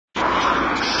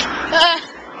What's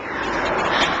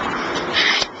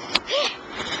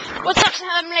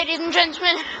up, ladies and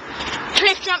gentlemen?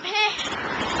 Cliff Jump here.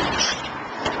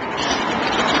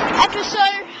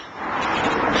 Episode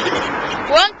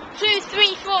 1, 2,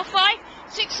 3, 4, 5,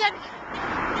 6, 7.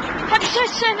 Episode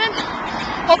 7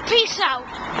 of Peace Out.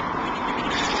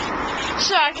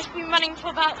 So I've just been running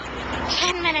for about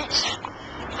 10 minutes.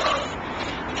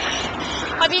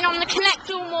 I've been on the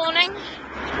Connect all morning.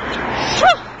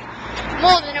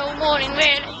 More than all morning,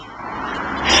 really.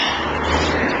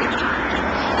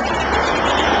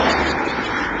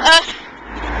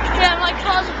 Yeah,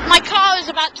 my car is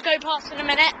about to go past in a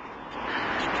minute.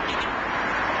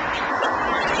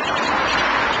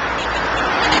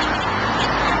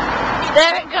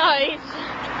 There it goes.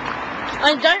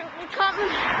 I can't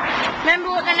remember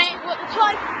what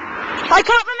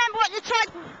the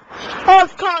type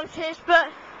of car it is, but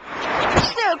it's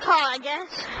still a car, I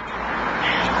guess.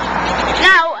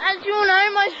 Now, as you all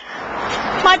know,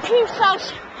 my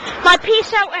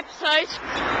Peace Out episodes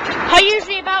are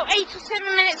usually about 8 or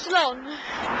 7 minutes long.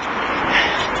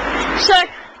 So,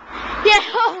 yeah,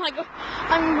 oh my god,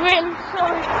 I'm really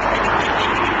sorry.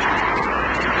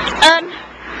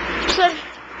 So,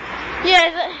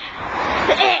 yeah,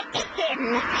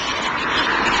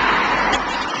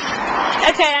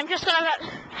 okay,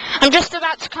 I'm just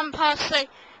about to come past a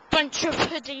bunch of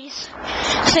hoodies.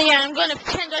 So yeah, I'm gonna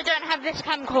pretend I don't have this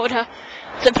camcorder.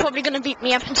 They're probably gonna beat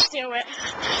me up and steal it.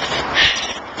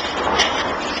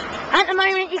 At the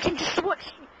moment, you can just watch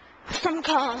some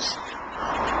cars.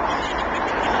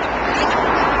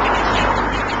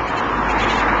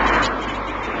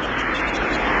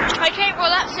 Okay, well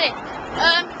that's it.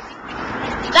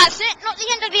 That's it, not the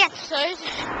end of the episode.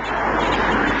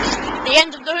 The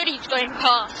end of the hoodies going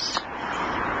past.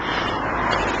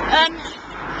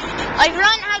 I've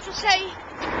learned how to say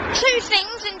 2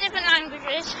 things in different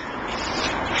languages.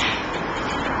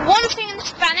 One thing in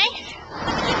Spanish,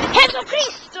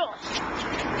 Jesucristo.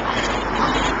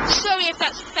 Sorry if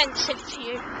that's offensive to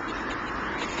you.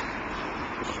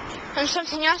 And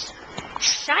something else,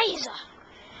 Scheiße.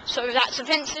 So that's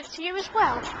offensive to you as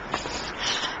well.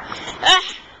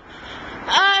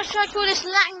 Should I call this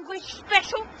language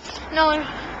special? No,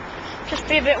 just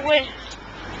be a bit weird.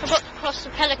 I've got to cross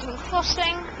the Pelican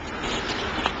Crossing.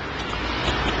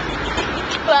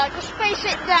 But I can space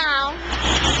it down.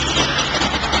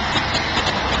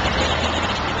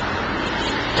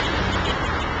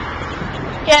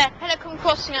 Yeah, Pelican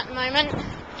Crossing at the moment.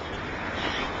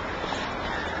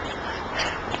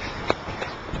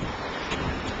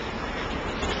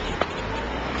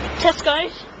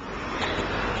 Tesco's.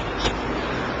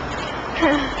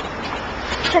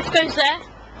 Tesco's there.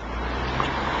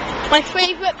 My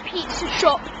favourite pizza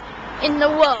shop in the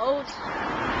world.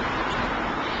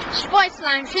 Spice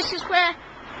Lounge. This is where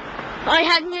I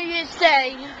had New Year's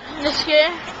Day this year,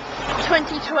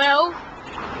 2012.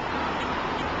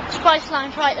 Spice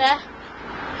Lounge right there.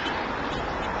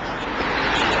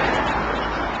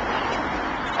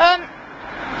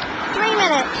 3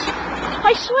 minutes.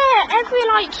 I swear, every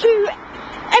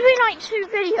two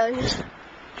videos.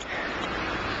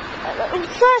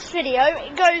 First video,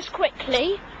 it goes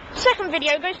quickly. Second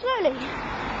video goes slowly.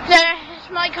 There's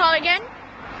my car again.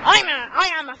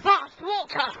 I am a fast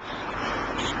walker.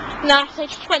 Nah, they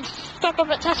just went stuck off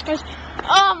at Tesco's.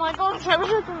 Oh my gosh, I wish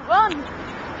I could run.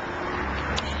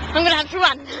 I'm gonna have to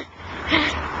run.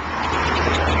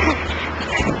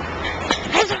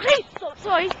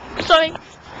 Sorry.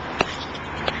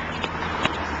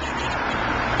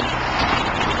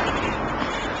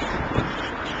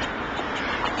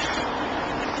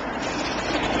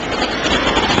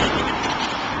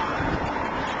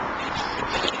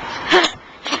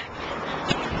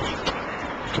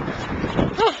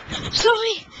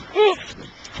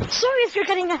 Sorry if you're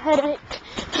getting a headache.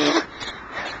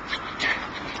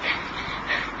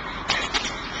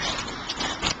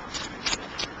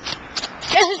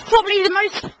 This is probably the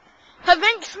most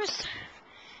adventurous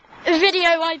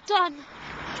video I've done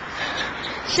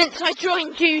since I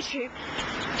joined YouTube.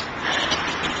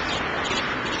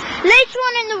 Later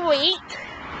on in the week,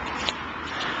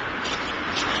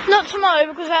 not tomorrow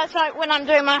because that's like when I'm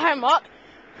doing my homework.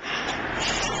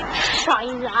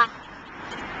 Scheiße.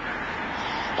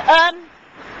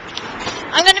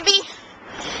 I'm going to be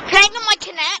playing on my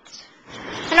Connect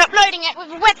and uploading it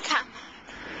with a webcam.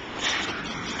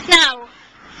 Now,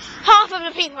 half of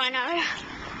the people I know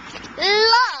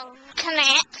love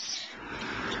Connect.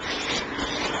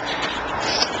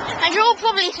 And you're all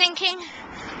probably thinking,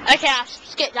 okay, I'll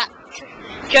skip that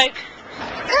joke.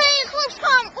 Hey,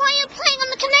 Pump, why are you playing on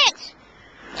the Connect?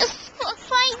 It's for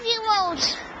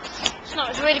 5-year-olds. It's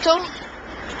not really cool.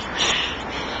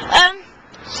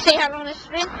 See how long this has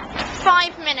been?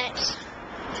 5 minutes.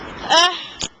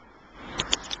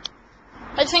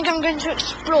 I think I'm going to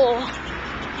explore.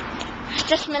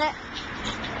 Just a minute.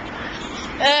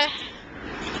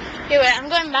 Here, wait, I'm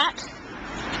going back.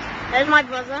 There's my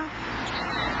brother.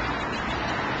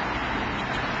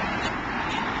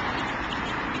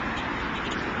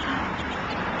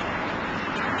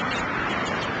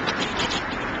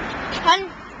 And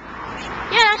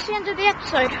yeah, that's the end of the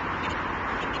episode.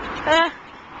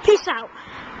 Peace out.